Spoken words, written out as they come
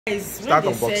Start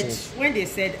unboxing. When they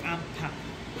said ampa,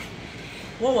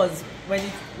 what was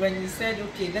when you said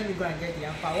okay, let me go and get the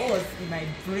ampa? What was in my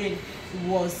brain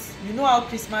was, you know how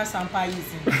Christmas ampa is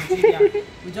in Nigeria.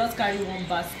 We just carry one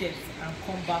basket and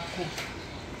come back home.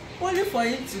 Only for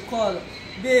him to call,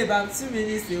 babe, I'm 2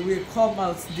 minutes away, come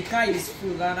out, the car is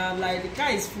full. And I'm like, the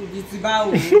car is full, it's bow.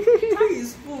 The car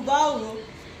is full, bow.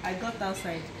 I got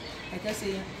outside. I just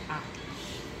say, ah.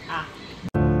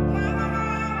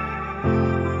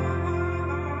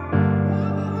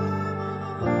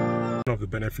 One of the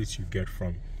benefits you get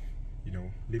from,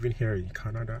 living here in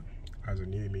Canada as a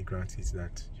new immigrant is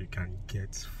that you can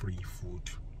get free food.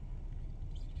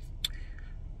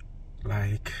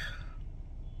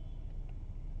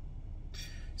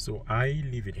 So I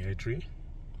live in Airdrie,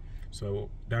 so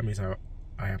that means I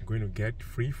am going to get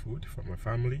free food from my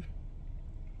family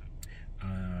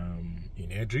in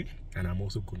Airdrie, and I'm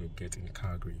also going to get in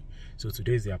Calgary. So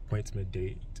today is the appointment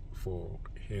date for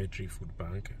Airdrie Food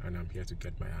Bank, and I'm here to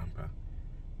get my hamper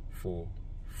for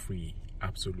free,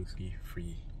 absolutely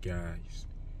free, guys.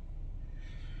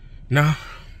 Now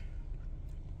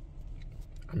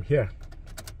I'm here.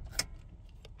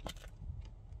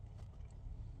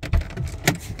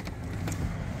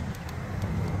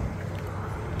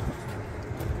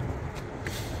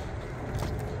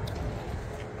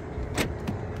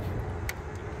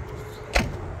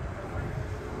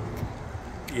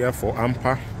 Here for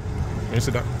ampa. Can you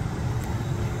see that?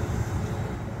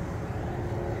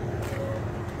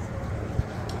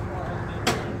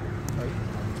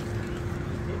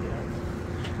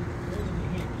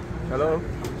 Hello?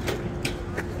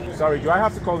 Sorry, do I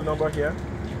have to call the number here?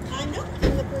 No, I'm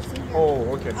the person here.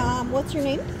 Oh, okay. What's your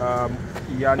name?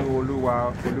 Iyanu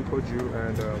Oluwa Olukoju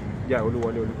and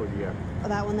Oluwale Olukoju, yeah. Oh,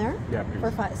 that one there? Yeah, please.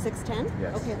 For 610?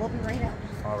 Yes. Okay, we'll be right out.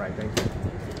 All right, thank you.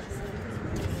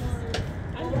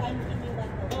 I'll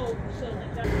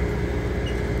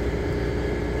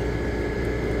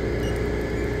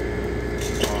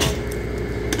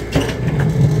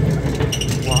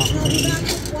be back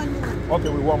with one more. Okay,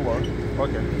 with one more.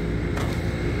 Okay.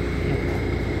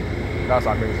 That's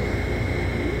amazing.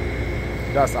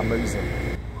 That's amazing.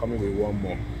 Coming with one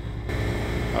more.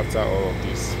 After all of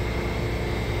this.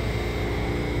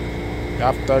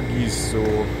 After this, so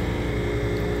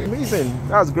amazing.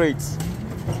 That's great.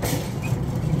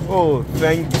 Oh,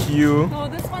 thank you. Oh,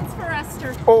 this one's for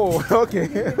Esther. Oh, okay.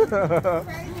 Thank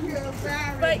you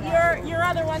very But your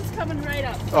other one's coming right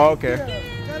up. Oh, okay.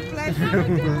 God bless Have a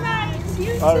good night.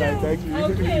 You too. All right, thank you.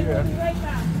 Okay, Yeah. we'll be right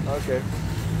back. Okay.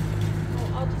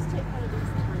 Oh, I'll just take one of these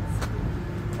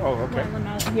cards. Oh, okay. While I'm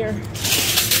out here.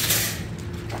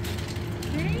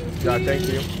 Yeah, thank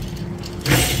you.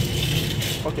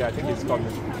 Okay, I think it's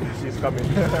coming. She's coming.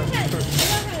 Go ahead.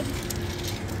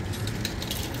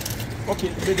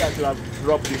 Okay, maybe I should have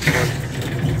dropped this one.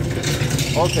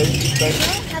 Okay, thank you.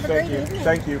 Have a great evening.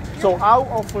 Thank you. So how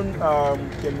often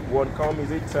can one come?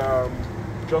 Is it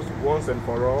just once and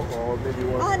for all, or maybe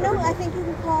once? No, every I month? think you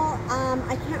can call,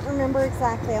 I can't remember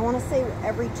exactly. I want to say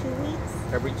every 2 weeks.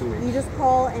 Every 2 weeks. You just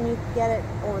call and you get it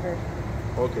ordered.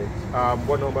 Okay.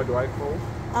 What number do I call?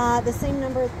 The same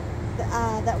number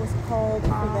that was called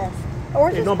for this. Or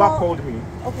A just number call, called me.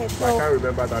 Okay, I so can't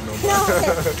remember that number. no,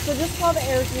 okay. So just call the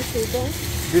Airdrie Food Bank.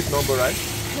 This number, right?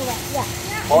 Correct. Yeah.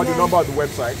 Or And the then- number on the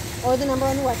website? Or the number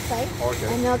on the website. Okay.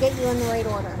 And they'll get you in the right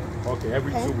order. Okay,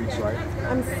 every Okay. 2 weeks, right?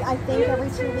 I think every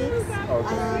 2 weeks.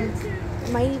 Okay.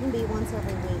 It might even be once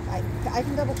every week. I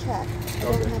can double check. I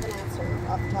don't Okay. have an answer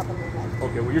off the top of my head.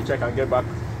 Okay, will you check and get back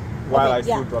while I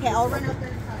still yeah. drop Okay, it? I'll run out there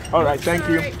and tell you. All right, thank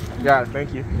you. Yeah,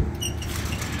 thank you.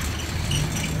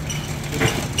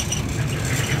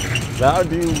 How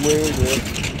do you weigh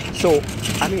it? So,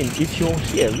 I mean, if you're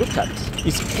here, look at it.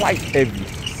 It's quite heavy.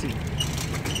 See,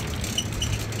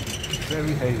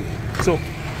 very heavy. So,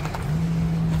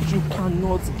 you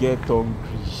cannot get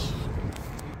hungry.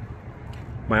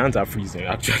 My hands are freezing,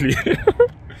 actually.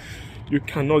 You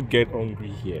cannot get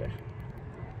hungry here.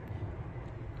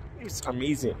 It's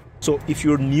amazing. So, if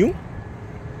you're new,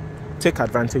 take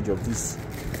advantage of this.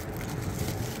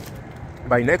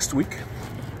 By next week,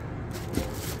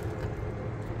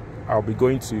 I'll be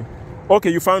going to.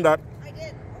 Okay, you found that? I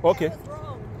did. Okay. I was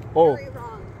wrong. Oh. Very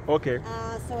wrong. Okay.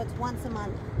 So it's once a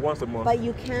month. Once a month. But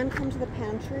you can come to the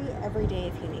pantry every day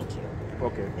if you need to.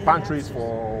 Okay. And Pantries that's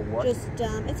for what? Just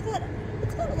it's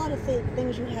got a lot of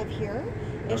things you have here.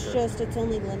 It's Okay. just it's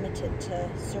only limited to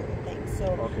certain things. So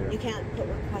Okay. you can't put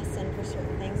requests in for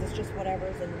certain things. It's just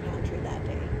whatever's in the pantry that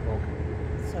day. Okay.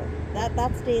 So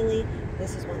that's daily.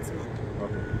 This is once a month.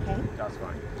 Okay. Okay. That's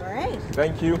fine. All right.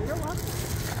 Thank you. You're welcome.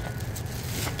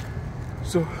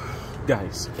 So,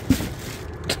 guys,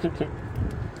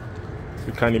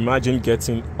 You can imagine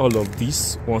getting all of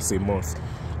this once a month.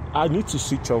 I need to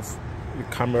switch off the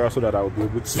camera so that I will be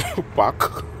able to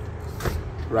park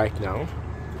right now.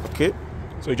 Okay,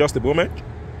 so just a moment.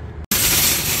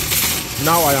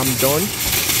 Now I am done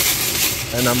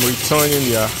and I'm returning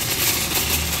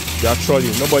their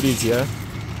trolley. Nobody is here.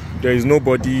 There is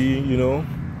nobody, you know.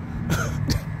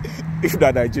 If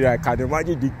that Nigeria, I can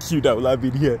imagine the queue that will have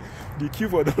been here. The queue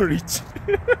for don't reach.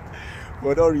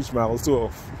 For don't reach my also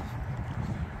off.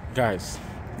 Guys,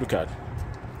 look at.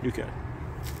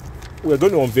 We're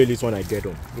going to unveil it when I get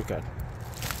home. Look at.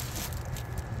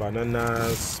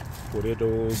 Bananas,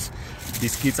 potatoes,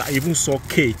 biscuits. I even saw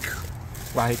cake.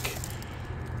 Like,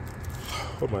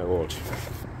 oh my word.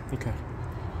 Look at.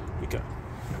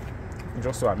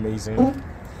 Just so amazing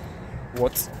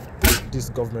what this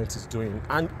government is doing.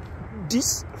 And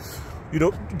this, you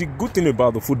know, the good thing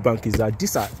about the food bank is that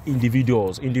these are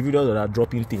individuals that are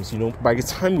dropping things. You know, by the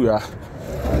time we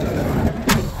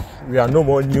are no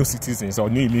more new citizens or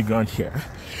new immigrants here,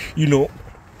 you know,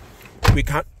 we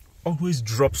can always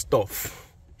drop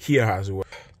stuff here as well.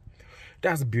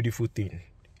 That's a beautiful thing.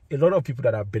 A lot of people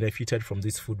that have benefited from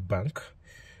this food bank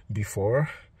before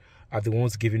are the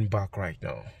ones giving back right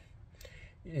now.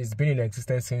 It's been in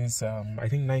existence since I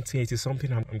think 1980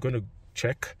 something. I'm going to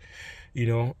check, you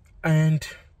know, and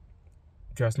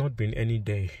there's not been any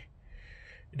day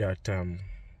that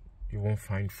you won't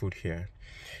find food here.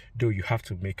 Though you have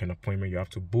to make an appointment, you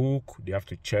have to book, they have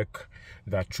to check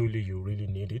that truly you really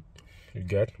need it. You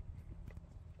get?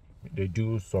 They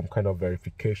do some kind of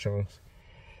verifications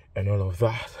and all of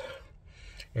that,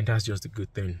 and that's just a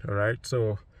good thing. All right,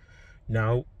 so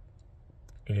now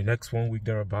in the next 1 week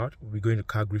thereabout, we're going to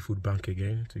Calgary Food Bank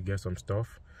again to get some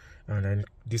stuff, and then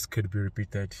this could be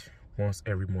repeated once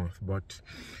every month. But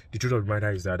the truth of the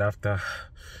matter is that after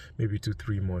maybe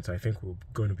 2-3 months, I think we're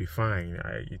going to be fine.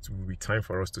 It will be time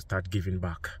for us to start giving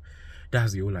back.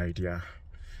 That's the whole idea,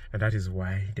 and that is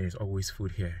why there's always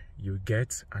food here. You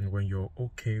get, and when you're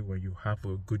okay, when you have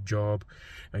a good job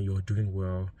and you're doing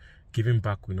well, giving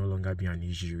back will no longer be an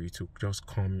issue. It will just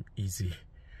come easy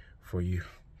for you.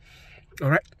 All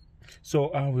right,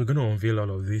 so we're going to unveil all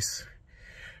of this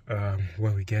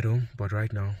when we get home, but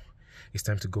right now it's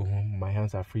time to go home. My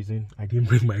hands are freezing. I didn't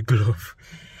bring my glove.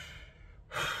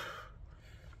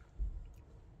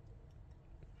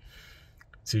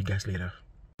 See you guys later.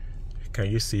 Can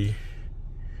you see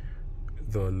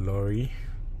the lorry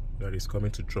that is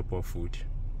coming to drop off food?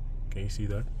 Can you see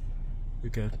that? You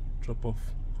can drop off.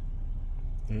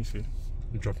 Can you see?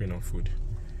 Dropping off food.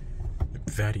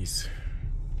 That is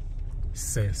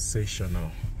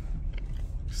sensational.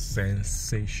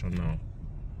 Sensational.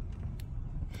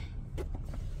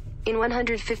 In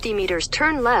 150 meters,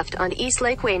 turn left on East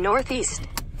Lakeway Northeast.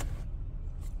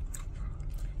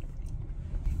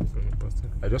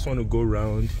 I just want to go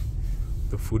around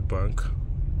the food bank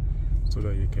so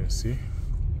that you can see.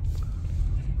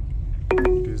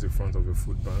 This is the front of the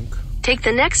food bank. Take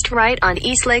the next right on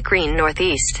East Lake Green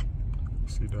Northeast.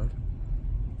 See that?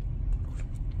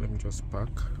 Let me just park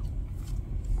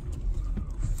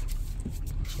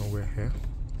somewhere here.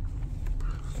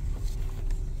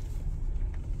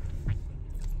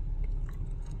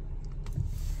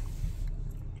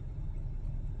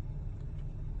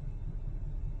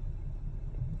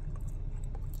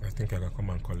 I think I can come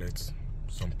and collect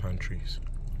some pantries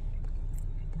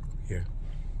here.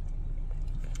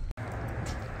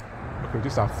 Okay,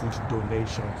 these are food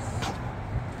donations.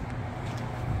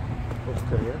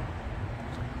 Okay.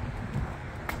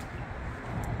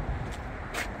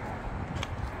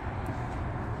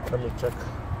 Let me check.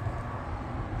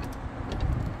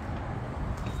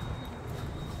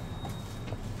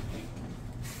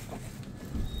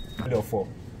 Three or four.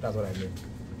 That's what I mean.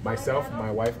 Myself, my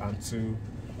wife, and 2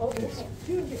 kids.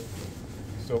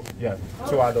 So yeah,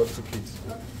 2 adults, 2 kids.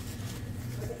 Yeah.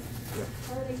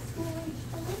 Are they school age?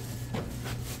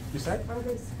 You said? Are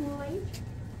they school age?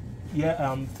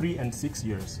 Yeah, 3 and 6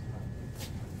 years.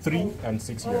 3 and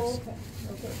 6 years. Oh,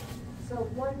 okay. So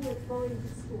one is going to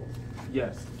school.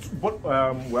 Yes. But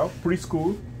well,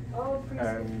 preschool Oh,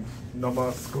 preschool. and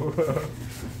normal school.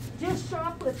 Just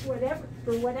shop with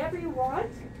whatever you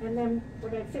want, and then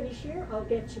when I finish here, I'll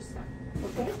get you stuff.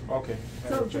 Okay? Okay.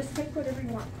 So just take whatever you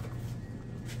want.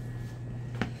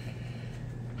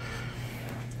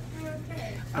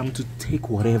 Okay. I'm to take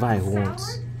whatever I want.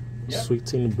 Sour? Yep.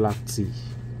 Sweetened black tea.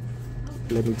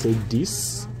 Let me take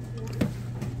this.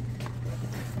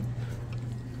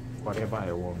 Whatever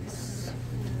I want.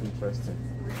 Interesting.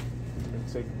 Let me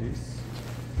take this.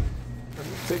 Let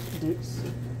me take this.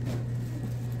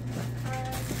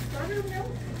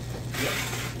 Buttermilk? Yep.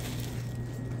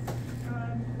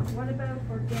 What about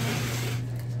organic?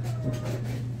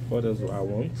 What else do I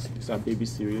want? These are baby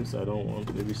cereals. I don't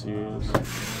want baby cereals.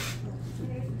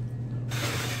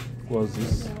 What's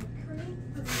this?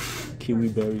 Kiwi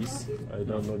berries. I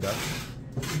don't know that.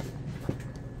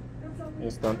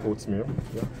 Instant oatmeal.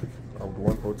 Yeah, I would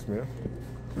want oatmeal.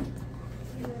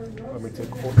 Let me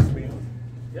take oatmeal.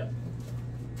 Yeah.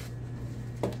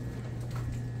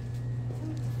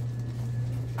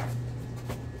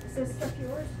 Is this stuff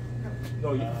yours?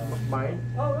 No, mine.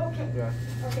 Oh, okay. Yeah.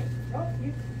 Okay. Oh,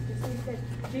 you just leave that.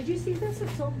 Did you see this?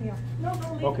 It's oatmeal. No,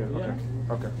 no, leave Okay, it. okay,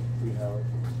 okay. We have it.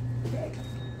 Okay.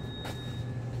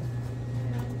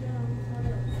 And, what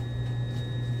else?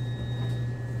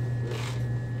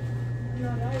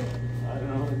 Not either. I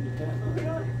don't know.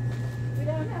 We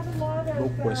don't have a lot of... No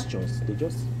questions. They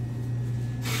just.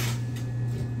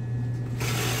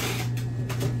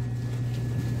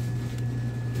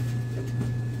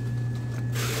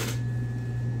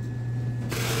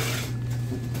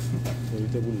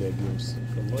 Vegetable legumes.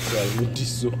 I'm not sure I need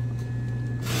this so.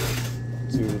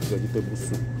 Vegetable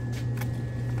soup.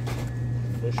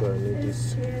 I'm not sure I need This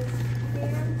this. is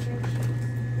canned veggies.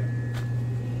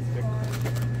 These are...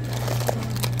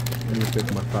 Let me take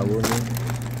macaroni.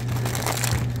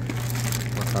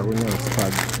 Macaroni and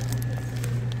spaghetti.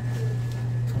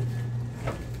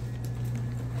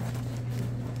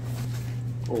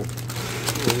 Oh,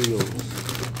 Oreos.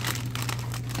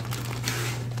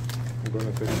 I'm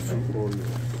gonna take 2 Oreos.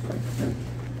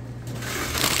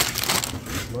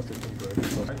 Not taking bread.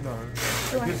 No,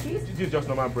 You want cheese? this is just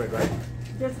normal bread, right?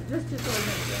 This just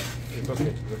ordinary bread. It's okay.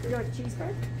 It's You okay. want cheese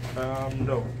bread?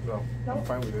 No. No? I'm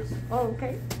fine with this. Oh,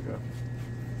 okay. Yeah.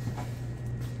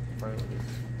 Fine with this.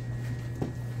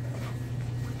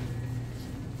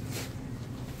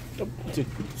 Take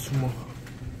 2 more.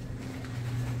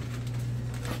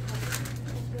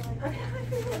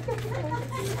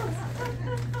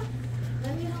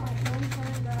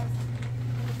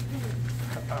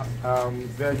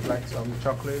 There's like some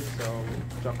chocolate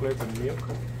and milk.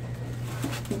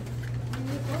 We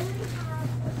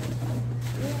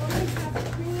only have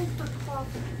cream for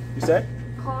coffee. You said?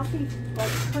 Coffee,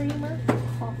 like creamer,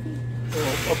 coffee.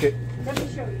 Oh, okay. Let me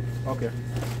show you. Okay.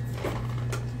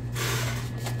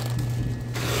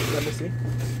 Let me see.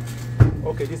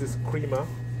 Okay, this is creamer.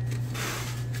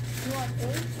 You want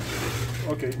eggs?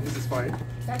 Okay, this is fine.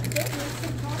 That's it,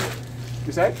 instant coffee?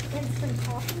 You said? Instant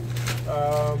coffee?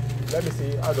 Let me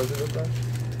see. How does it look like?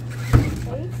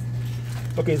 Eggs?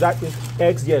 Okay, is that is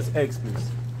eggs? Yes, eggs, please.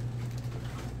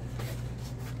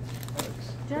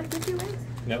 Eggs. Did I give you eggs?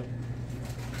 No. I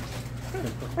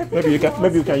think Maybe you I've can.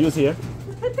 Maybe you lost can it. use here.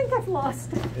 I think I've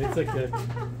lost it. It's okay.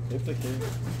 It's okay.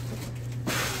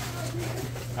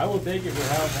 I will take it if you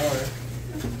have more.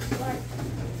 Right.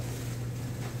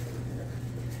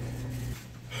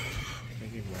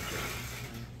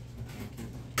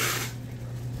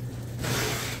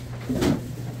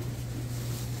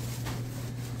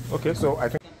 Okay, so I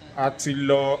think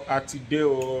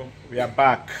Atideo, we are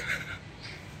back.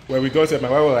 When we got there, my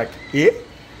wife was like, eh?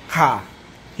 Ha?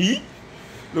 He?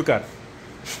 Look at.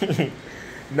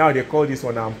 Now they call this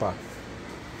one Amper.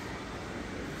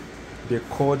 They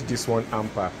called this one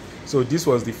Amper. So this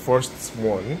was the first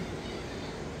one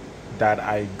that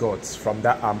I got from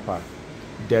that Amper.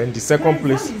 Then the second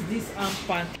place. How is this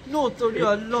amper? No, to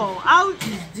your law. How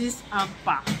is this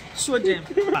amper? Show them.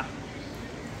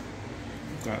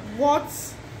 What?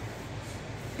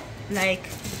 Like,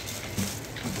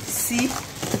 see?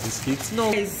 Biscuits.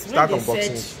 No. Start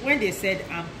unboxing. When they said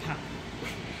amper,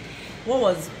 what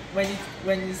was when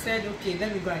you said okay,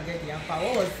 let me go and get the amper?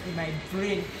 What was in my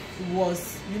brain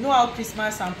was, you know how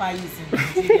Christmas hamper is in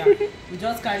Nigeria. We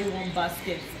just carry one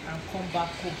basket and come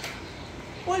back home.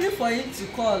 Only for him to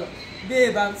call,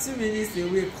 babe, I'm 2 minutes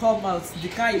away, come out, the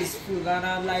car is full. And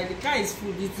I'm like, the car is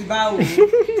full, it's bao.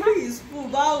 The car is full,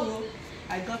 bao.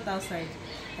 I got outside.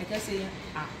 I just say,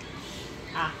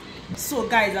 So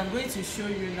guys, I'm going to show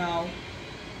you now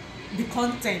the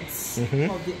contents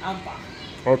of the amper.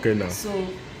 Okay, now. So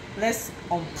let's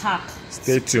unpack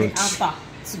Stay tuned. the amper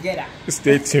together.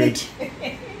 Stay tuned.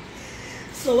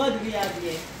 So what do we have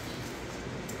here?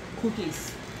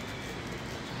 Cookies.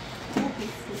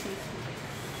 Cookies.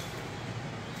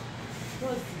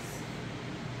 What's this?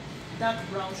 Dark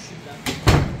brown sugar.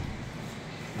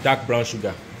 Dark brown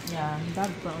sugar. Yeah,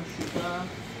 dark brown sugar.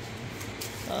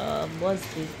 What's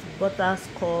this?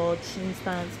 Butterscotch,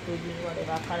 instant pudding,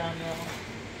 whatever, caramel.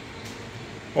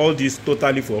 All this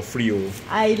totally for free. Oh.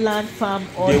 Island farm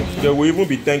honey. They will even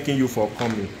be thanking you for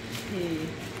coming. Okay.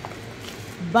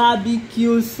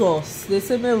 Barbecue sauce. They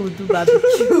say me will do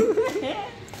barbecue.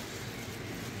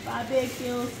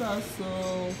 barbecue sauce,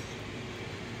 so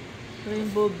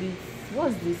rainbow beef.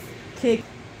 What's this? Cake.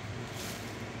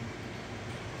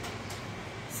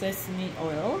 Sesame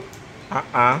oil.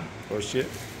 Oh shit.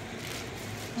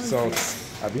 Salt.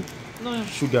 Abi? No.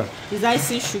 Sugar. It's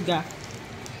icing sugar.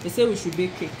 They say we should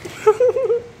bake cake.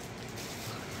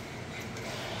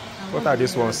 What are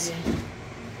these ones? Here?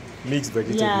 Mixed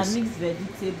vegetables. Yeah, mixed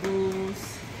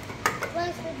vegetables.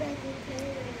 What's the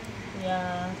vegetarian?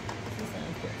 Yeah.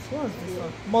 What's this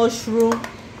one? Mushroom.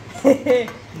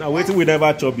 Now wait till we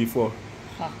never chop before.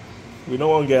 Ha. We don't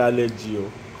want to get allergy.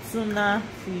 Oh. Tuna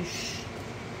fish.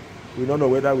 We don't know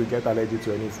whether we get allergy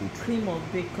to any food. Cream of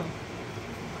bacon.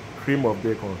 Cream of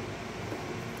bacon.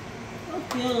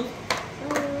 Okay.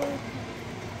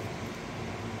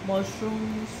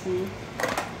 Mushroom soup.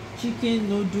 Chicken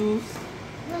noodles.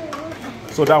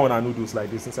 So that one are noodles like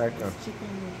this inside. Chicken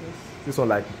noodles. This one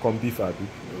like corn beef, abi.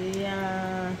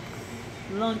 Yeah.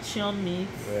 Luncheon meat.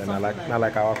 Yeah, not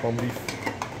like our corn beef.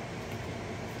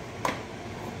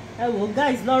 Hey, well,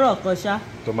 guys, lọ́rọ̀ kan ṣá.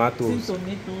 Tomatoes.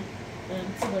 Tomato.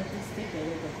 Take a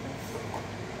look at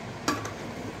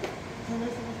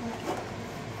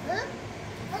that.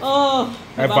 Oh,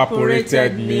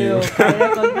 Evaporated milk. I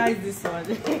recognize this one.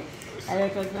 I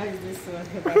recognize this one.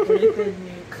 Evaporated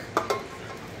milk.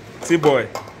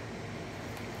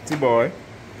 T-boy.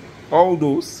 All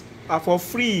those are for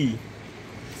free.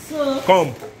 So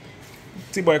Come.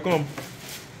 T-boy, come.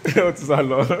 What is that,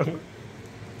 Lord?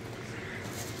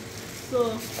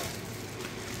 So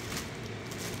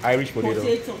Irish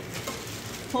potato.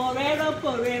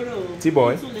 Porero.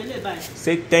 T-boy.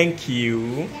 Say thank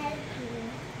you.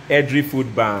 Edry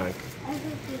Food Bank.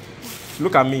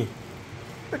 Look at me.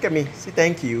 Look at me. Say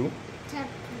thank you.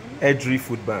 Edry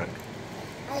Food Bank.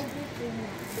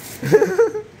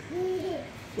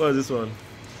 What is this one?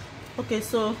 Okay,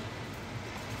 so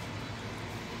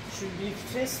should be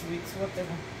faced with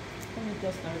whatever. Let me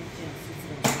just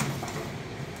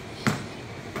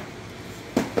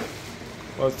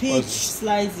peach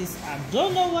slices. I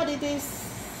don't know what it is.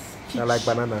 I like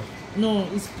banana. No,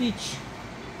 it's peach.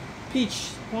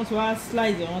 Peach. Want to add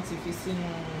slice? I want if it's in.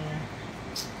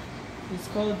 It's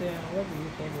called what do you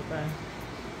call it?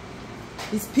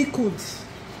 It's pickled.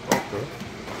 Okay.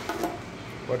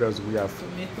 What else do we have?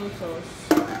 Tomato sauce.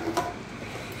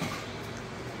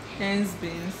 Hens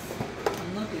beans.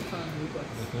 I'm not a fan of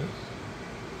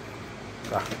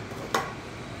it.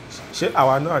 Ṣé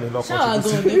àwa náà ní lọ́kọ̀ Ṣáà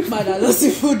gan ní padà lọ sí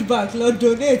food bank lọ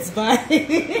donate by.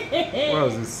 What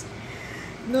is this?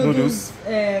 Noodles.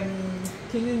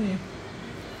 Kíni ni?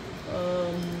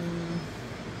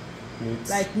 Meat.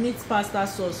 Like meat pasta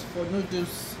sauce for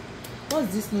noodles.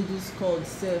 What's this noodles called?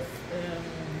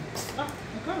 I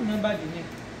can't remember the name.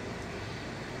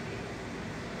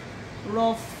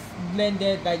 Rough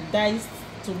blended, like diced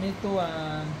tomato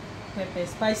and pepper,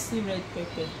 spicy red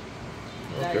pepper.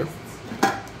 Okay. Diced.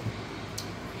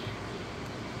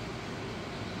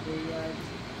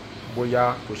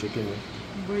 Bóyá kò ṣe kí ni?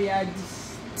 Bóyá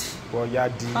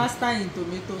Pasta in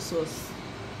tomato sauce.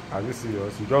 Are you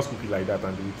serious? You just cook it like that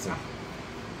and do it.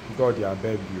 God, I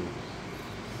beg you.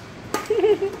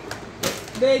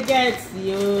 Baguettes,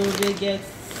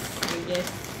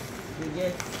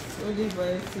 olive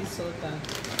oil, sea salt and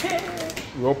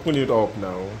We open it up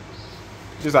now.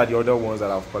 These are the other ones that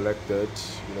I've collected,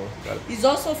 you know. it's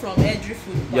also from Edry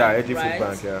Food Bank. Yeah, Edry right? Food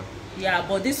Bank, yeah. Yeah,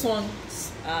 but this one,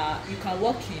 you can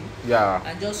walk in Yeah,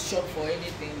 and just shop for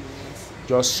anything you want.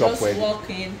 just shop Just for it. walk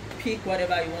in, pick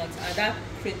whatever you want, and that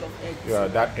crate of eggs. Yeah,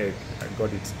 that egg, I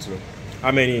got it too.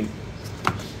 How many?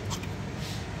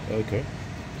 Okay.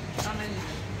 How many?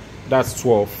 That's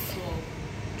 12.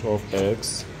 12. 12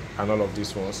 eggs and all of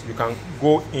these ones. You can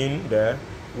go in there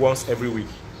once every week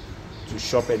to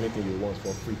shop anything you want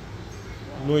for free.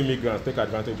 No immigrants, take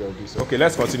advantage of this. Okay,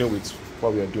 let's continue with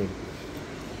what we are doing.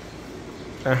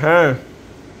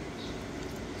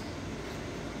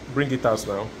 Bring it out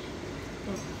now.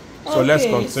 So let's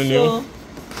continue. So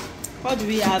what do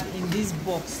we have in this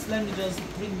box? Let me just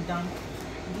bring down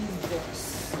this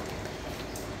box.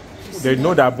 They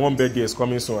know that bomb birthday is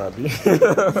coming soon, Abby.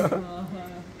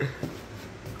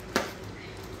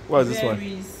 What is this one?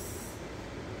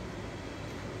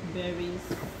 Berries.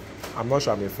 I'm not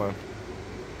sure I'm a fan.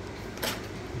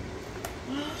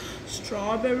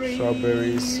 Strawberries. No,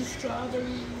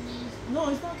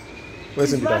 it's not.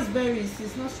 Where's It's in that? raspberries.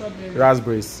 It's not strawberries.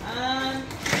 Raspberries. And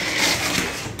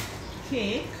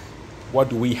cake. What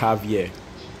do we have here?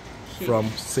 Cake. From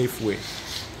Safeway?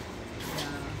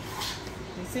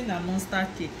 They say na monster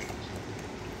cake.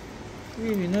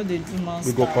 We know they do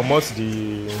monster. We go comot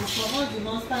the. Comot the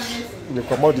monsterness. We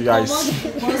comot the ice.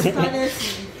 Comot the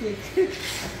monsterness in the cake.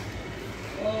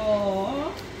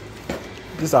 or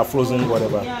These are frozen,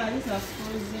 whatever. Yeah, these are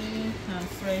frozen and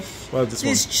fresh. What's this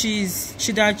one? This cheese,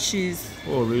 cheddar cheese.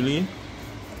 Oh, really?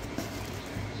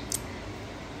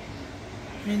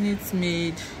 Minute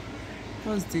made.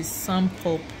 What's this? Some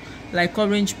pop, like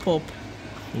orange pop.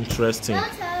 Interesting.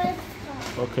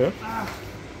 Okay.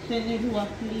 Tenedua,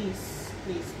 please.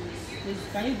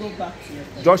 Can you go back to your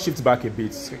phone? Just shift back a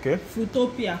bit, okay?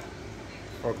 Fruitopia.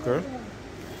 Okay.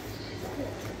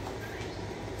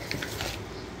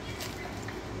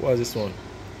 What is this one?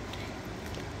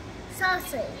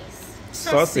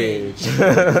 Sausage.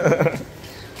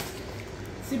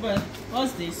 See, but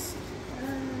what's this?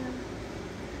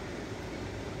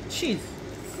 Cheese.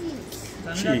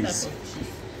 It's another type of cheese.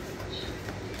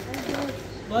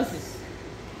 What's this?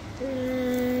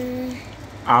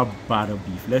 Butter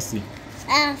beef. Let's see.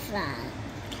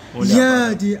 Only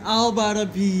Yeah, the Alberta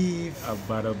beef.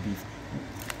 butter beef.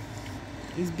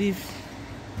 It's beef.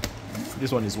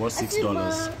 This one is worth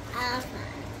 $6.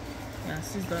 Yeah,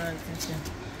 $6.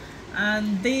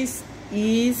 And this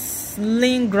is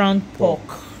lean ground pork.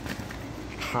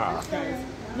 Ha.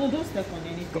 No, don't step on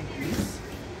anything, please.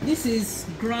 This is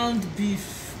ground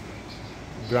beef.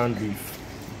 Ground beef.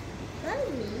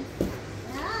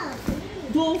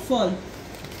 Don't fall.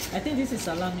 I think this is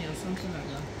salami or something like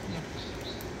that.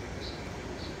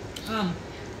 Yeah.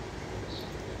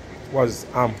 What's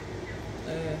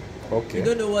okay. You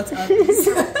don't know what ham is.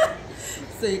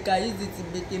 So you can use it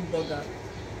in making burger.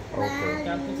 Okay. You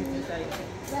can put it inside.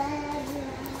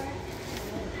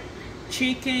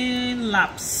 Chicken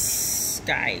laps,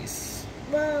 guys.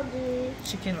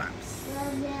 Chicken laps.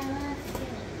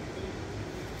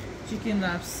 Chicken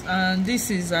laps. And this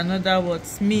is another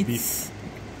meat. Beef.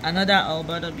 Another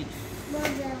Alberta beef.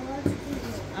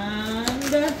 And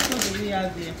what do we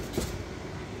have here?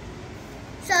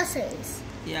 Sausage.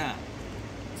 Yeah.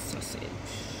 Sausage.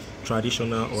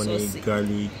 Traditional onion Sausage.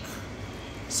 garlic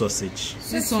sausage.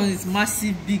 This one is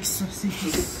massive big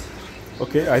sausages.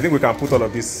 Okay, I think we can put all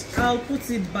of this. I'll put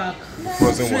it back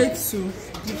Frozen straight one. to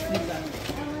deep freezer.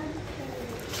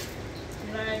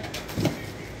 Right.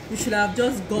 We should have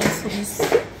just gone to this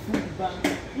food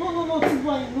bank. No,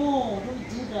 Tiboy, no, don't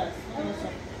do that. No.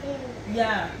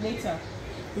 Yeah, later.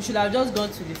 We should have just gone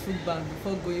to the food bank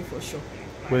before going for sure.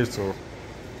 Wait, so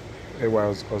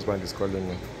AY's husband is calling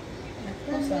me.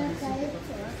 Pause and receive the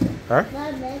Huh?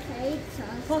 call.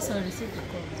 Pause and receive the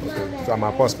call. Okay, so I'm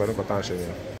a pause, but don't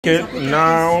attention. Okay,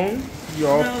 now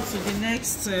you're Now to the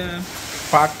next.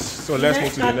 packed. So let's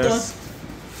move to the next.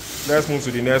 Let's move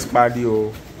to the next party.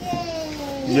 Oh,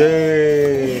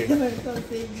 yay!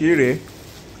 Kire.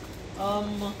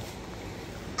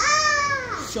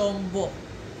 Shombo.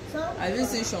 I didn't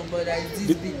say shombo. That is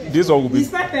this big. This one will be. It's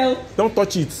pepper. Don't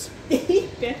touch it.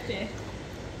 Pepper.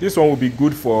 This one will be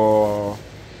good for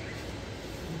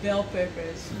Bell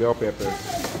peppers. bell peppers.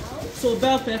 So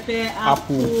bell pepper,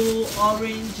 apple,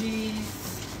 oranges.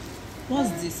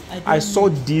 What's this? I saw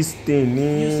this thing.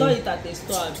 You saw it at the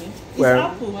store, Abi? It's Well,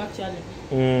 apple actually.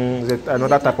 It's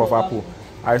another type of apple.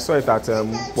 I saw it at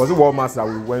was it Walmart that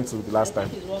we went to the last time?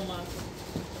 It's Walmart.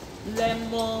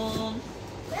 Lemon.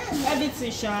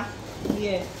 Everything, sha.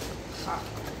 Yeah.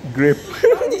 Grape.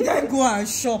 How did I go and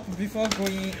shop before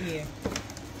going here?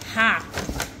 Ha!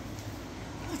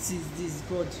 What is this,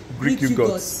 God? Greek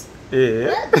yogurt.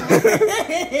 Yeah.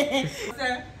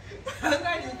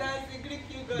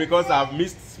 Because I've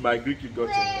missed my Greek yogurt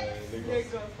in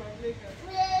Lagos.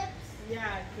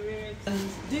 Yeah, great. And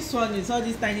this one is all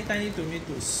these tiny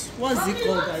tomatoes. What's it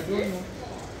called? I don't know.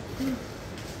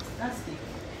 That's it.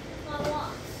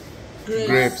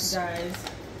 Grapes. Guys.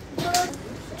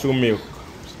 2 milk.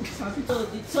 So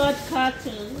the third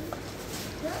carton.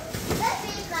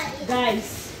 Guys.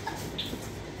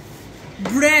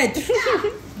 Bread.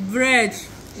 Bread.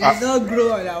 It don't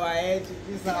grow on our head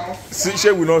in this house.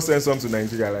 She will not send some to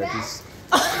Nigeria like this.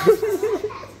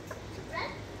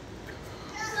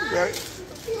 Right?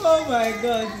 Oh my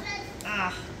God.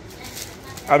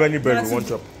 How many bread we want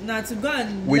chop? Now to go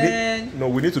and We learn. need, no,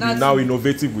 we need to be now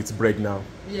innovative with bread now.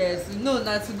 Yes, no,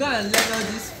 now to go and learn all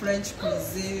this French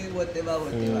cuisine, whatever.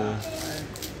 And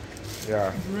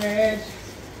Yeah. bread.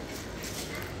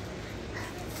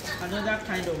 Another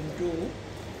kind of dough.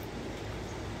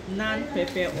 Naan,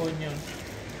 pepper, onion.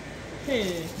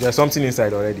 Hey. There's something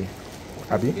inside already.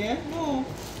 Abi? Yeah? No.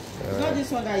 It's not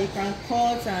this one that you can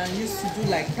cut and use to do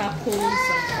like tacos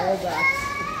and all that.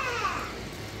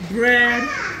 Bread.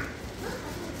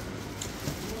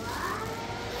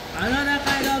 Another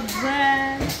kind of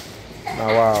bread. Now,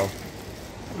 wow.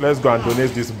 Let's go and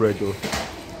donate this bread though.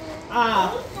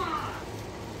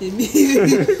 We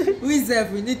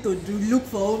need to look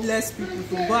for homeless people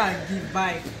to go and give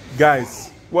back.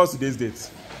 Guys, what's today's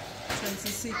date?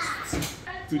 26th.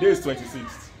 Today is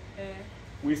 26th.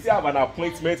 We still have an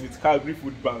appointment with Calgary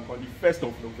Food Bank on the 1st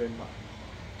of November.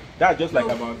 That's just like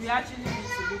about. We actually need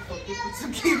to look for people to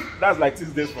give. That's like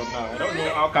 6 days from now. I don't know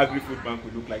how Calgary Food Bank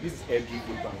will look like. This is Calgary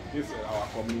Food Bank. This is our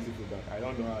community food bank. I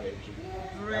don't know how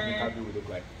Calgary will look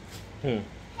like.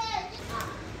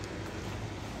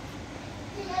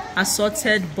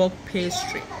 Assorted bug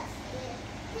pastry.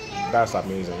 That's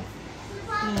amazing.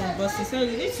 But she said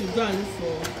you need to go and look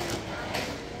for.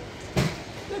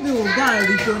 Maybe we'll go and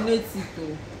redonate it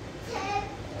though.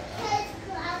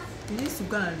 You need to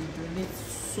go and redonate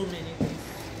so many things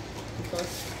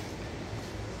because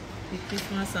the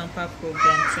Christmas sample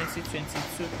program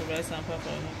 2022 provides sample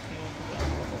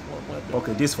for.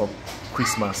 Okay, this for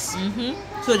Christmas.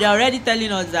 So they're already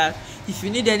telling us that if you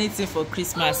need anything for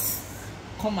Christmas,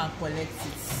 come and collect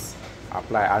it.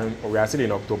 Apply. And we are still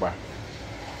in October.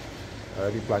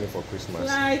 Already planning for Christmas.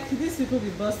 Like these people be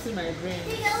busting my brain.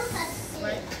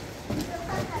 Like,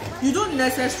 you don't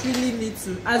necessarily need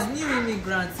to. As new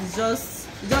immigrants, it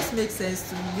just makes sense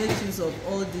to make use of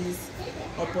all these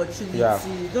opportunities. Yeah.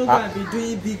 You don't want to be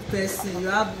doing big person. You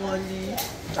have money.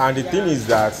 And the thing is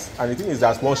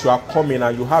that once you are coming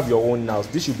and you have your own house,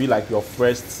 this should be like your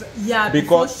first. Yeah,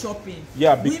 before shopping.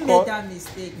 Yeah, because we made that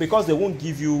mistake. Because they won't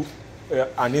give you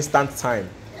an instant time.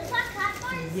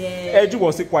 Yeah. Edu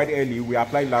was quite early. We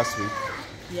applied last week.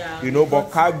 Yeah. You know,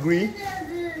 but Calgary,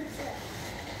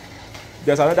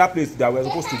 there's another place that we're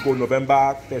supposed to go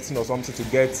November 13 or something to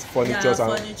get furniture.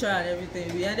 Furniture and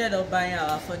everything. We ended up buying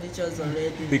our furniture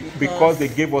already because they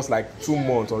gave us like 2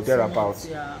 months or thereabouts.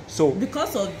 Yeah. So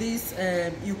because of this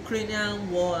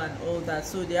Ukrainian war and all that,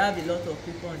 so they have a lot of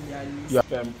people on their list.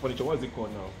 Yeah. Furniture. What's it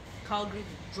called now? Calgary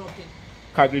dropping.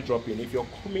 Calgary dropping. If you're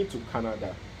coming to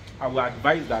Canada, I will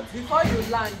advise that before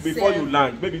you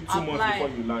land, maybe 2 months before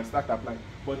you land, start applying.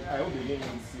 But I hope they didn't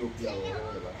COP or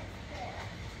whatever.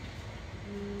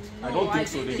 No, I don't think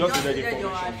so. They just needed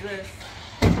your address.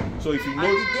 So if you know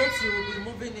and the date you will be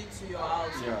moving into your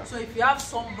house. Yeah. So if you have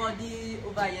somebody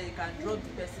over here, you can drop the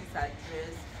person's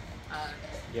address. And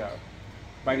yeah.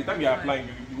 By the time you're applying,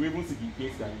 you will even see the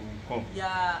dates that you will come.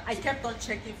 Yeah, I kept on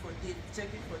checking for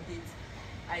dates.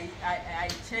 I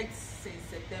checked since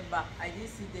September. I didn't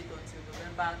see date until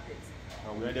November 13th.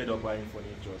 And we ended up buying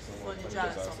furniture And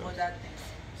some other things.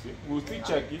 See, we'll still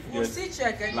check if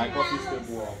there's like office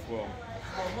table or from.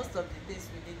 But most of the things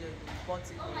we needed, we bought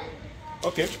it already.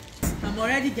 Okay. I'm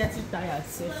already getting tired,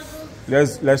 so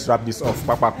let's wrap this off.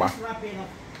 Let's wrap it up.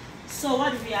 So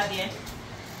what do we have here?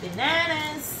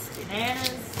 Bananas.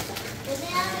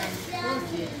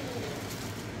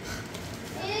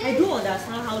 I do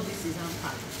understand how this is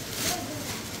unpacked.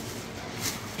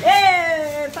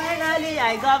 Hey, finally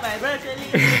I got my broccoli.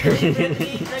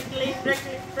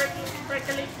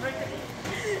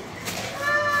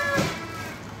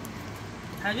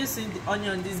 Have you seen the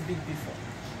onion this big before?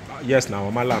 Yes, now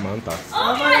Mama Manta.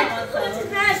 Oh my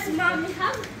goodness, Mommy.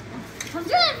 Have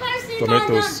you ever seen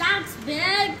onion that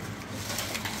big?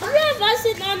 Have you ever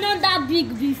seen onion that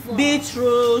big before?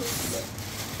 Beetroot,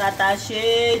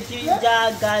 tatashe,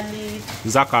 ginger, garlic.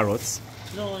 Is that carrots?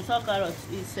 No, it's not carrot.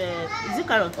 Is it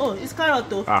carrot? Oh, it's carrot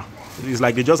though. It's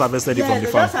like they just harvested it from the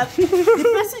farm.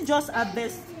 The person just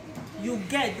harvested.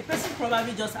 The person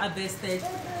probably just harvested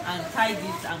and tied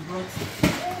it and brought it.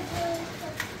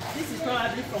 This is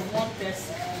probably from one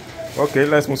person. Okay,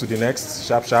 let's move to the next.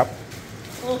 Sharp.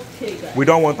 Okay, guys. We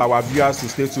don't want our viewers to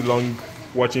stay too long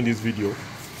watching this video.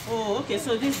 Oh, okay.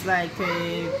 So this is like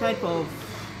a type of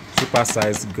super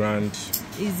sized grand.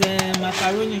 Is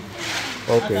macaroni.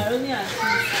 Okay. Macaroni and cheese.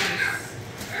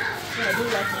 Yeah, I do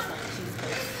like macaroni and cheese.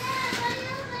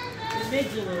 We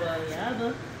make you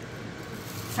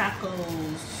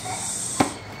tacos.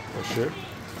 For sure.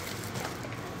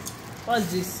 What's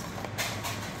this?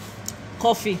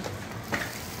 Coffee.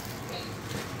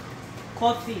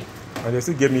 And they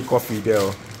still gave me coffee there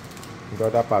in the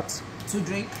other part. To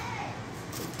drink?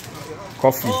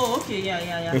 Coffee. Oh, okay,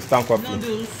 yeah. Instant coffee.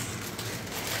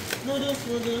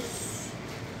 Noodles.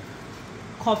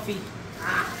 Coffee.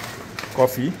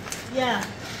 Coffee? Yeah.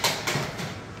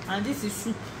 And this is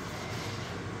soup.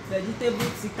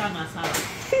 Vegetable tikka masala.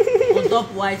 On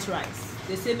top white rice.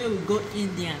 They say maybe we go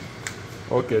Indian.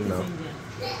 Okay, now. Indian.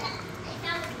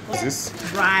 What's this?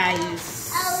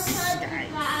 Rice.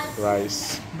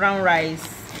 Rice. Brown rice.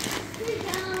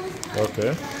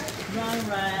 Okay. Brown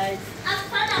rice.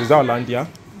 Is that Hollandia?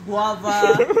 Guava.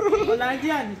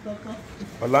 Hollandia and cocoa.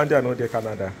 Hollandia, no, de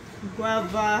Canada.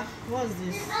 Guava. What's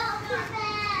this?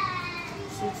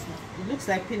 It looks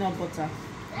like peanut butter.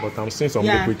 But I'm seeing some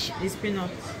Yeah, liquid. it's peanut.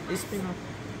 It's peanut.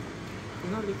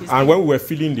 It's not liquid. And when we were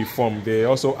filling the form, they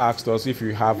also asked us if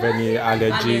you have any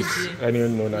allergies, any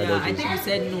known I allergies. think we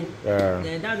said no.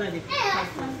 Yeah. That's why they.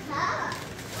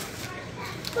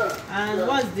 And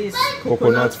what's this?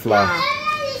 Coconut flour.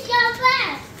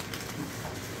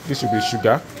 This should be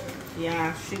sugar.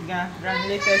 Yeah, sugar,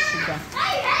 granulated sugar.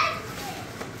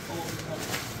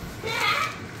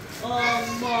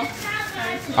 More.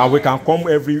 And we can come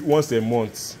once a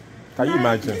month. Can you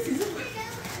imagine?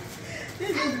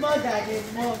 This is more than a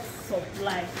month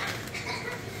supply.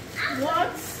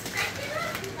 What?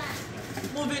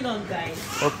 Moving on, guys.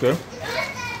 Okay.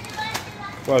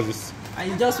 What is this?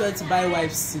 And you just went to buy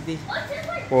wipes today.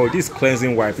 Oh, this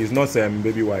cleansing wipe is not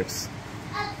baby wipes.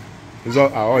 It's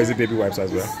all, or is it baby wipes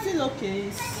as well? It's still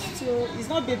okay. It's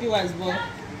not baby wipes, but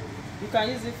you can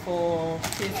use it for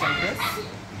face, I guess.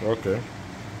 Okay.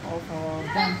 Or for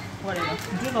them, whatever.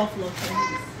 Do not flush.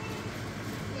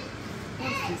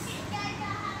 What's this?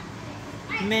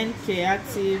 Men Care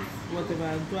Active,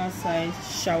 whatever, dual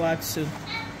size shower too.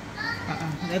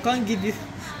 They can't give you.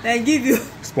 They give you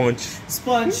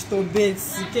sponge to bathe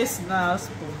in case you now have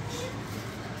sponge.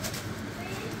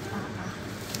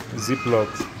 Ziploc.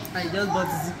 I just bought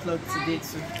Ziploc today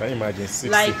too. Can you imagine? 60.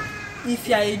 Like, if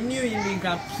you are a new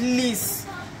immigrant, please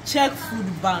check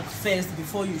food bank first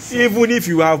before you shop. Even if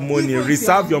you have money,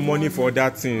 reserve your money for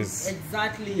other things.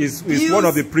 Exactly. It's one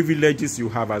of the privileges you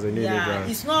have as an immigrant.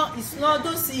 It's not,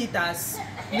 don't see it as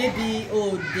maybe,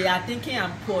 oh, they are thinking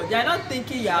I'm poor. They are not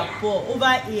thinking you are poor.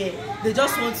 Over here, they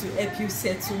just want to help you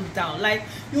settle down. Like,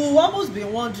 you will almost be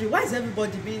wondering, why is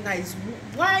everybody being nice?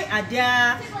 Why are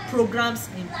there programs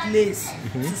in place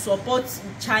to support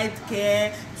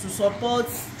childcare, to support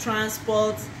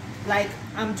transport? Like,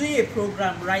 I'm doing a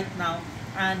program right now,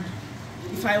 and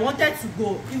if I wanted to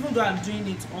go, even though I'm doing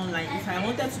it online, if I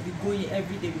wanted to be going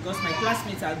every day because my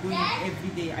classmates are going every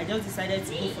day, I just decided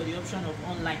to go for the option of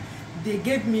online. They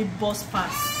gave me bus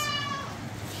pass,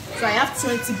 so I have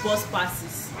 20 bus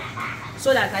passes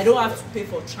so that I don't have to pay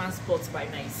for transport by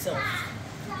myself.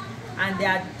 And they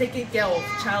are taking care of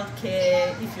child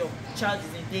care. If your child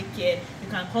is in daycare, you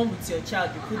can come with your child,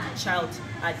 you put the child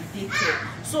at the daycare.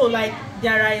 So like,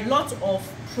 there are a lot of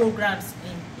programs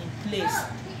in place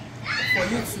for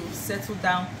you to settle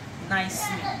down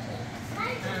nicely.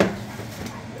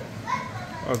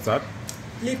 What's that?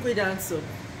 Liquid and soap.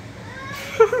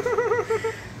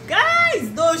 Guys,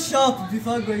 don't shop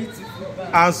before going to food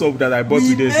bank. Hand soap that I bought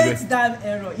today. We made that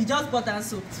error. You just bought hand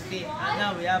soap today, and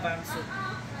now we have hand soap.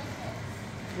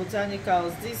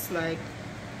 Botanicals, this like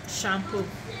shampoo.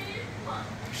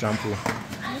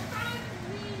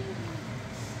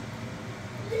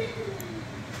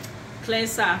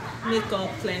 Cleanser, makeup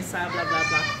cleanser, blah blah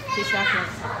blah. Facial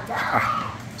cleanser.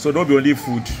 So don't be only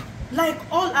food. Like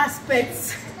all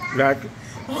aspects. Like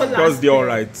all just stay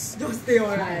alright. Just stay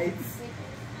alright.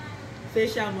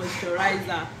 Facial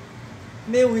moisturizer.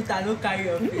 May winter no carry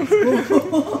your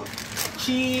face.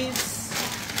 Cheese.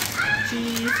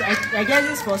 I get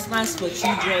this for snacks for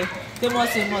children.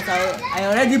 Famous. I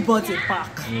already bought a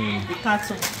pack. The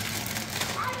carton.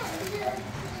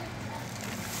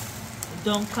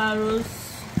 Don Carlos.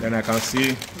 Then I can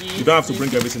see. You don't have to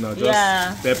bring everything out.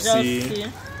 Just Pepsi.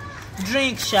 Just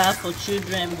drink for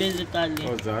children, basically.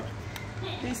 What's that?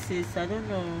 This is, I don't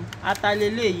know.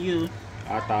 Atalele you.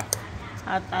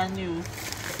 Ata new.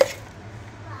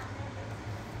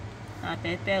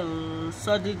 Atete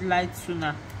solid light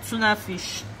tuna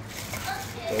fish.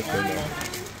 Okay.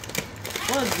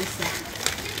 What's this one?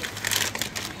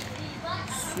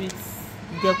 Sweet.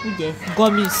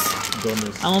 Gummies.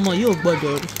 Àwọn ọmọ yóò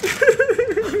gbọ́dọ̀ rí.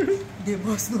 They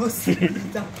must not see it.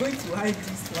 I'm going to hide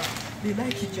this one. They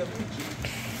like it, your cookie.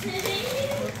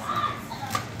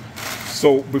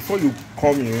 So before you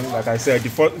come in, like I said,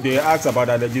 they asked about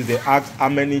allergies. They asked how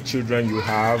many children you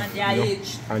have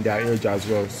and their age as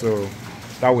well. So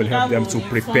that will help them to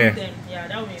prepare.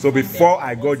 So before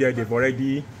I go there, they've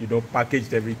already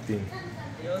packaged everything.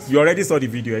 You already saw the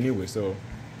video anyway, so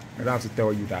I don't have to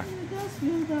tell you that.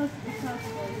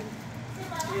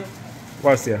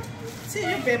 What's here?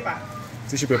 Tissue paper.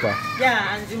 Tissue paper.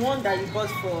 Yeah, and the one that you bought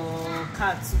for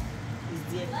cats is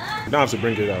there. You don't have to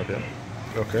bring it out there.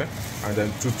 Okay. And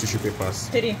then 2 tissue papers.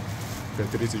 3. Okay,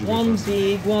 3 tissue papers. One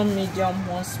big, one medium,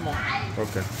 one small.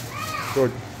 Okay.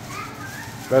 Good.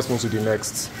 Let's move to the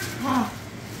next.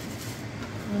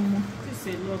 This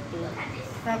is a lot of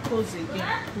tacos again.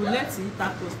 We'll let you eat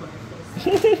tacos by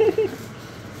first.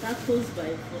 Tacos by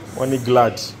first. Only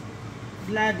Glad.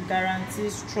 Glad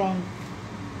guarantees strong.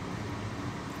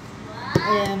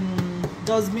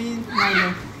 Does mean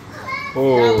nylon.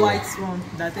 Oh. That white one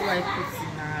that I put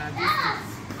in this.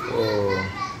 Oh.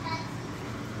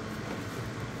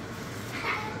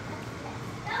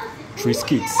 3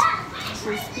 skits.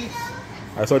 3 skits.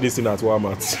 I saw this thing at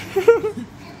Walmart.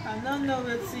 I don't know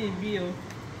what's in bill.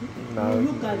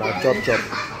 Nah, chop.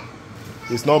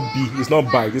 It's not B, it's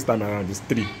not by this time around, it's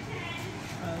 3.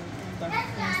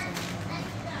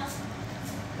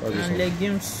 And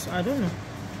legumes, I don't know.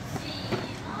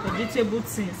 Vegetable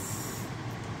things.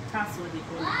 That's what they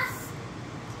call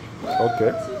it.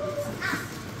 Okay.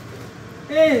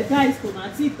 Hey guys,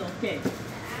 tomato, okay.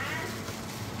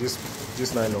 This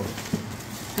nylon.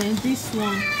 And this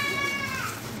one.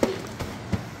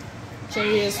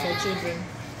 Cherries for children.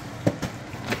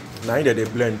 Now that they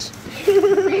blend.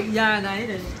 Yeah, now it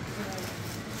is.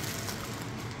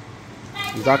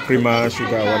 Is that creamer,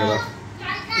 sugar, or whatever?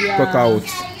 Yeah. Coca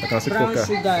oats. I can see Brown coca.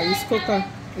 sugar. It's coca.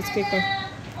 It's coca.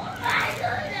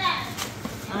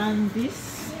 And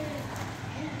this.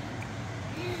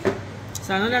 It's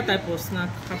another type of snack,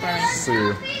 apparently.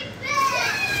 Cereal.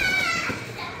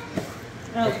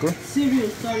 Okay. Cereal,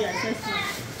 sorry, I said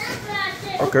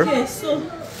snack. Okay. Okay, so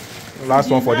Last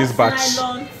one for this batch.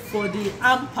 nylon for the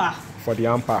amper. For the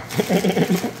amper.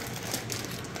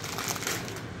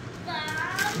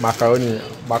 Macaroni.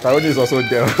 Macaroni is also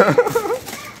there.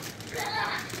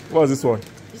 What's this one?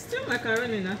 It's still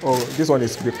macaroni now. Oh, this one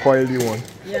is the coily one.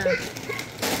 Yeah.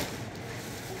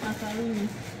 Macaroni.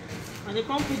 And they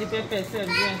come with the pepper itself,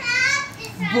 yeah.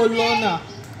 Bologna.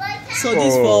 So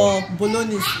this for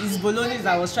bolognese. It's bolognese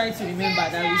I was trying to remember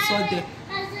that we saw there.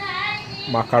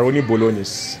 Macaroni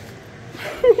bolognese.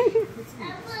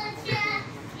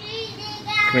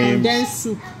 Cream. And then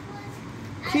soup.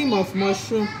 Cream of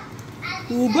mushroom.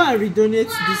 We will go and redonate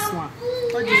this one.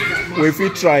 What is that? We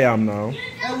will try them now.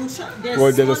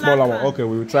 Well, there's a smaller one. Okay,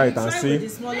 we will try it and see. The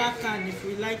smaller can if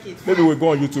we like it. Maybe we'll go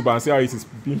on YouTube and see how it is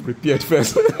being prepared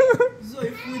first. So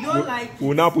if we don't like it,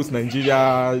 we'll now put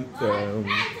Nigeria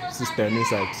system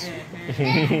inside.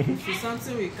 If it's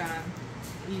something we can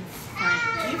eat,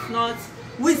 fine. If not,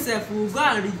 we will go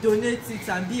and redonate it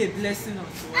and be a blessing unto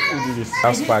us. Who did this?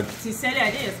 That's spag. Sincerely,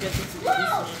 I didn't expect it to be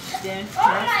this much. Then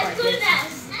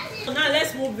so now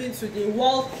let's move into the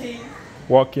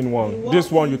walking one.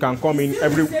 This one you can come in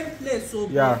every. Same place, so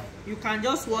yeah. You can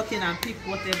just walk in and pick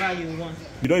whatever you want.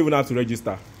 You don't even have to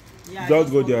register. Yeah,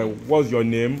 just go there. What's your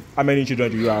name? How many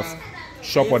children do you have?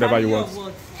 Shop whatever you want.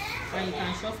 And you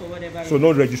can shop for whatever. So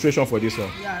no registration for this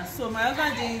one. Yeah. So my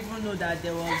husband didn't even know that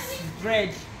there was bread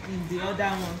in the other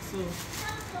one, so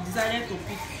decided to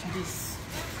pick this.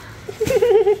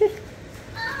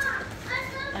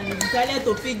 And he decided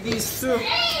to pick this too.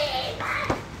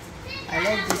 I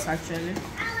love this actually.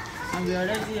 And we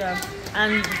already have.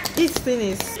 And this thing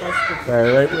is Costco.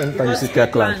 Right, anytime you see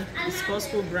Kirkland. It's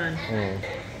Costco brand.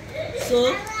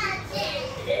 So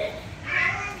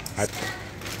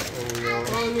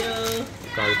Oreo. You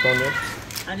can return it.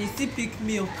 And he still pick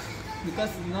milk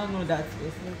because he did not know that.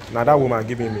 Now that woman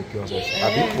gave me milk also.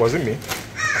 Was it me?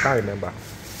 I can't remember.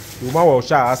 The woman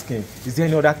was asking, is there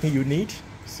any other thing you need?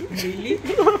 Really?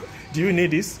 Do you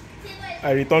need this?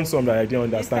 I returned some that I didn't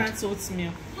understand. Instant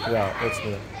oatmeal. Yeah,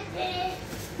 oatmeal.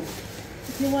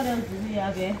 See what else do we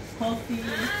have here? Coffee,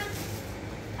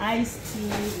 iced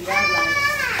tea. We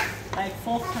have like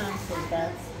 4 cans of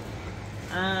that.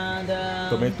 And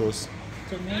Tomatoes.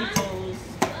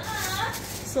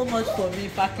 So much for me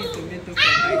packing tomato from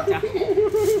Nigeria.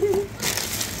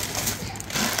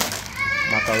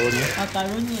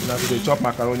 Macaroni. Now they chop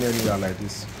macaroni anywhere like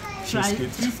this. Try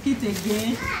biscuit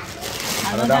again.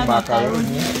 Another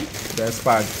macaroni. Then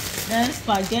spag. Then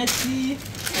spaghetti.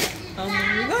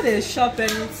 We know they shop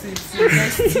anything till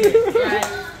next year. Right?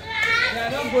 We are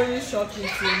not going shopping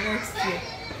till next year.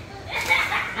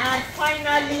 And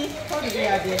finally, what do we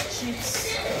have there? Chips.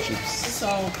 So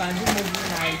we can do movie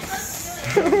nights.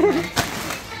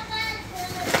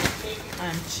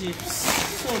 And chips.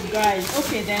 So guys,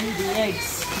 okay, then the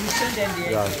eggs. You send them the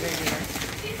eggs already, right?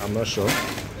 I'm not sure.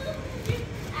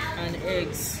 And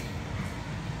eggs.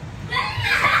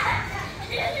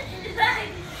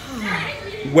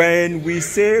 When we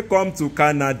say come to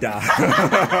Canada.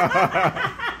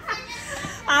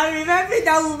 I remember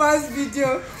that woman's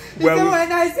video. Because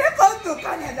when I say come to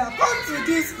Canada, come to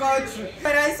this country.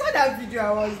 When I saw that video,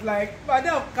 I was like,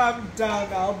 madam, calm down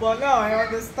now. But now I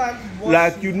understand what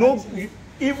like, you know,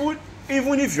 even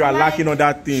if you are lacking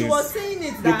other things, she was saying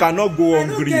it that you cannot go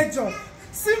hungry. I don't get job.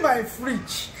 See my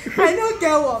fridge. I don't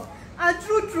get work. And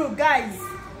true, guys.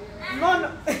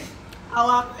 None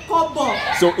our cupboard.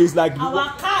 So it's like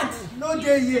our card no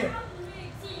day here.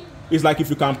 it's like if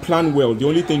you can plan well, the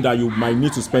only thing that you might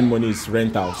need to spend money is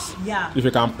rent house. Yeah. If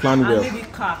you can plan and well. maybe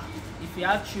car. If you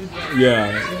have children.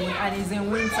 Yeah. And it's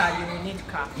in winter, you will need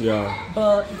car. Yeah.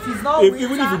 But if it's not winter,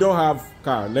 even if you don't have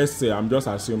car, let's say, I'm just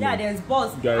assuming. Yeah, there's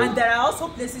bus. And there are also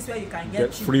places where you can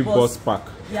get cheap free bus pack.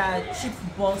 Yeah, cheap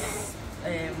bus.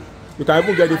 You can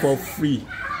even get it for free.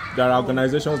 There are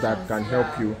organizations that can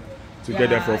help you to get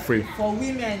them for free. For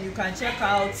women, you can check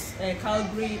out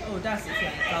Calgary. Oh, that's if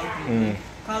you're in Calgary.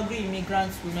 Calgary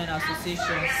Immigrants Women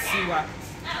Association, SIWA.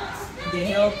 They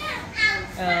help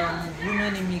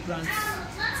women immigrants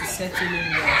to settle in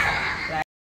there. Right?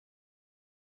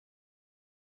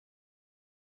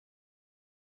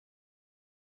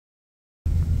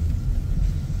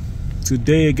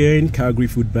 Today again, Calgary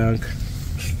Food Bank.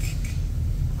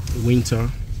 Winter.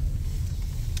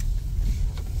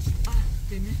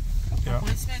 Yeah.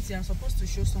 Appointments, you are supposed to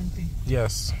show something.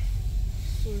 Yes.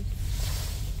 You'll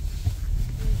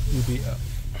be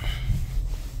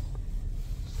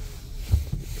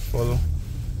follow.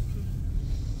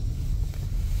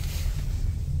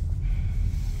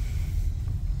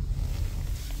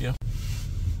 Yeah.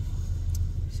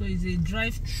 So it's a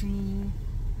drive-through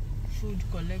food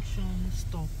collection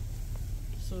store.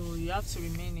 So you have to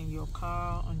remain in your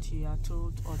car until you are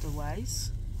told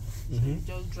otherwise. So you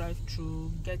just drive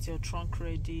through, get your trunk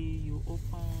ready, you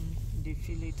open, they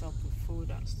fill it up with food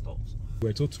and stuff.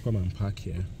 We're told to come and park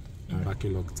here. Our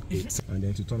parking locked 8, and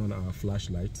then to turn on our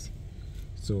flashlights.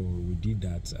 So we did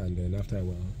that, and then after a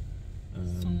while,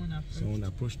 someone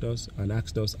approached us and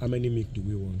asked us how many milk do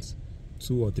we want?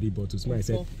 2 or 3 bottles. Me, I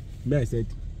said,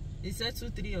 he said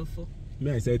 2, 3 or 4.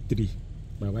 Me, I said 3.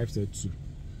 My wife said 2.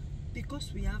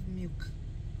 Because we have milk.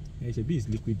 I said, it's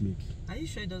liquid milk. Are you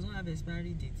sure it doesn't have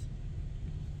expiry date?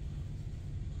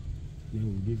 Then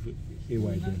we'll give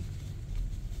AY then.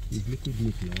 It's liquid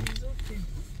milk now. It's okay.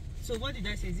 So what did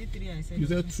I say? Is it 3? I said you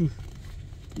said 2.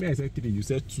 Me, I said 3. You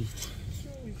said 2. Okay.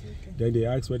 Then they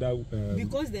asked whether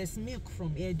because there's milk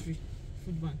from Airdrie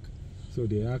Food Bank. So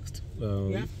they asked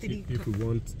if we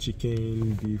want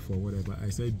chicken, beef, or whatever. I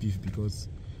said beef because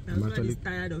I'm actually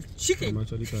tired of chicken. I'm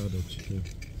actually tired of chicken.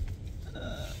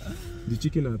 The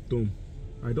chicken at home,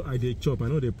 I they chop. I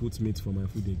know they put meat for my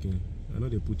food again. I know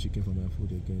they put chicken for my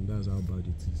food again. That's how bad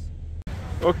it is.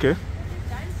 Okay.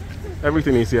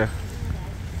 Everything is here.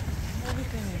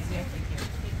 Everything is here.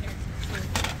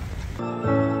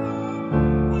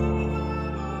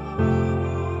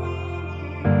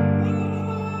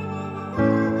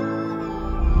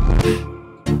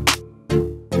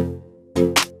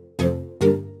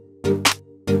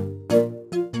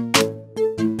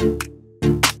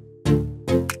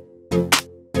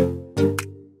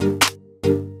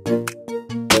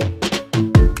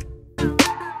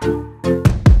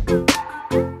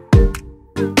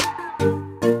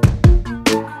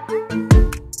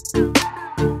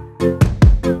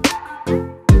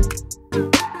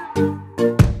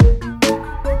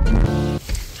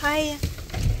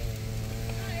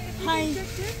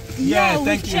 Yeah,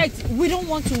 we checked. We don't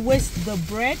want to waste the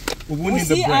bread. We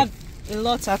still have a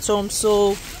lot at home,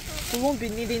 so we won't be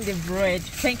needing the bread.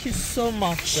 Thank you so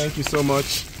much. Thank you so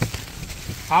much.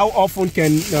 How often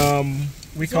can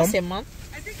we come? Once a month?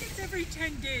 I think it's every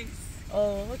 10 days.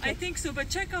 Oh, okay. I think so, but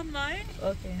check online.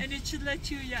 Okay. And it should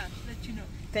let you know.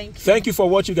 Thank you. Thank you for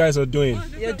what you guys are doing. Oh,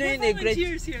 no, You're doing a great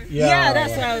here. Yeah,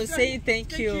 that's what I was saying.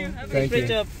 Thank you. Thank Great you.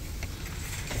 job.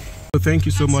 So thank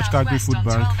you so much, Calgary Food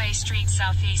Bank. 12A Street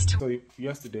Southeast. So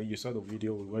yesterday you saw the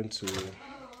video. We went to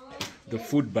the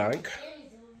food bank,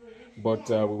 but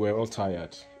we were all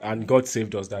tired, and God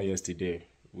saved us that yesterday.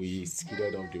 We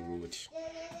skidded off the road.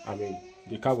 I mean,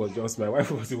 the car was just, my wife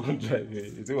was the one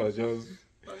driving. It was just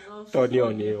turning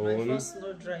on your own,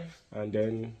 and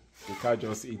then the car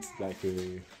just hit like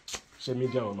a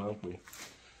shemidia or manpe.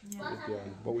 Yeah.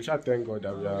 But we shall thank God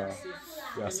that we are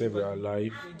safe, we are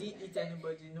alive. We didn't eat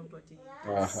anybody, nobody.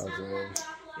 We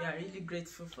are really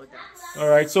grateful for that.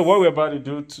 Alright, so what we're about to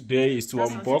do today is to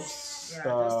unbox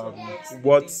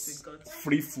what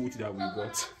free food that we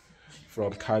got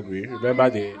from Calgary. Remember I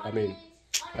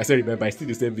it's still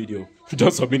the same video.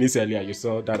 Just some minutes earlier you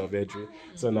saw that of Airdrie.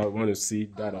 So now we want to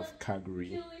see that of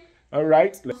Calgary.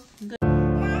 Alright.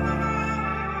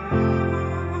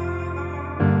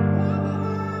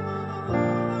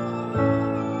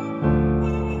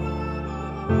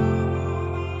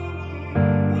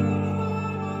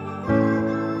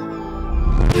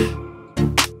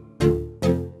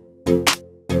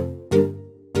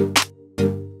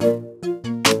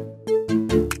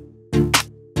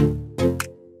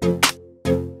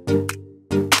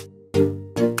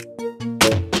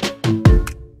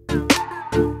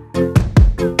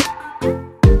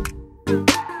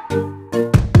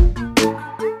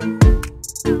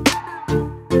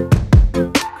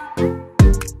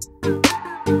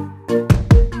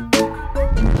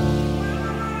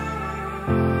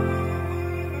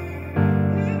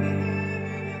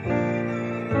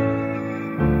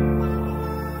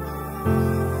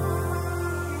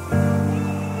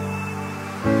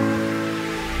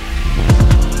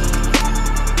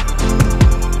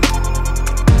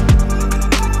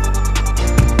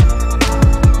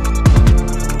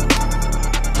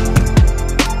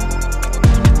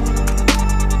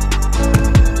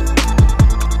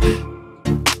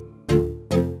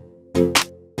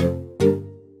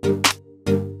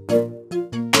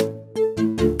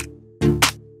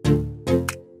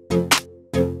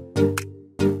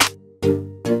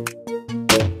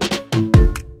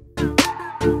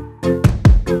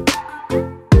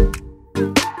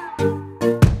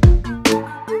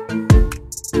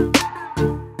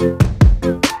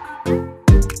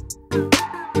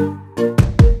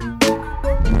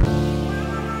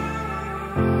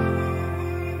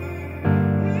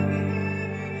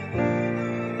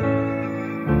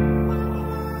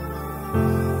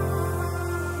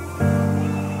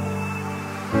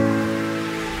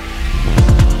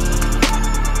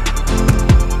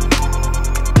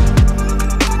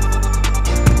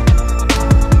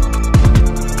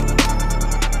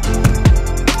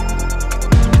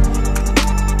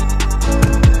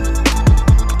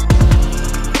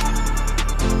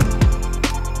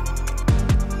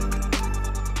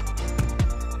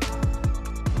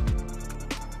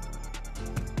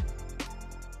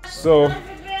 So,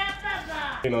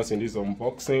 join us in this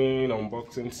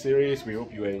unboxing series. We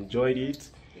hope you enjoyed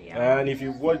it. Yeah. And if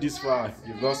you've watched this far,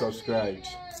 you've not subscribed,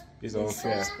 it's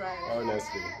unfair.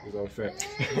 Honestly, it's unfair.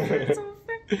 It's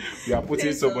unfair. We are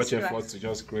putting so much effort to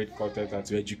just create content and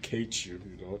to educate you,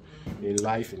 you know, in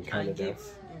life in Canada. And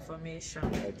give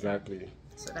information. Exactly.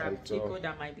 So that people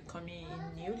that might be coming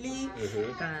in newly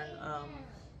can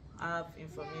have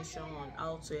information on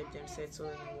how to help them settle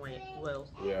in well.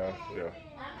 Yeah.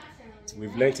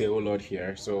 We've learned a whole lot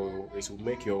here, so it will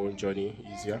make your own journey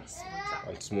easier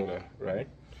and smoother, right?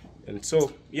 And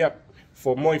so, yeah,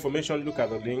 for more information, look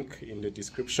at the link in the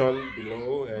description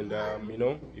below. And you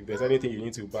know, if there's anything you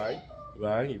need to buy.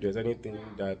 If there's anything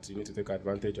that you need to take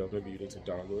advantage of, maybe you need to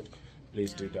download,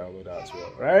 please do download that as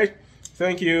well. Right?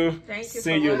 Thank you. Thank you.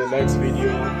 See you in the next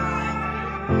video.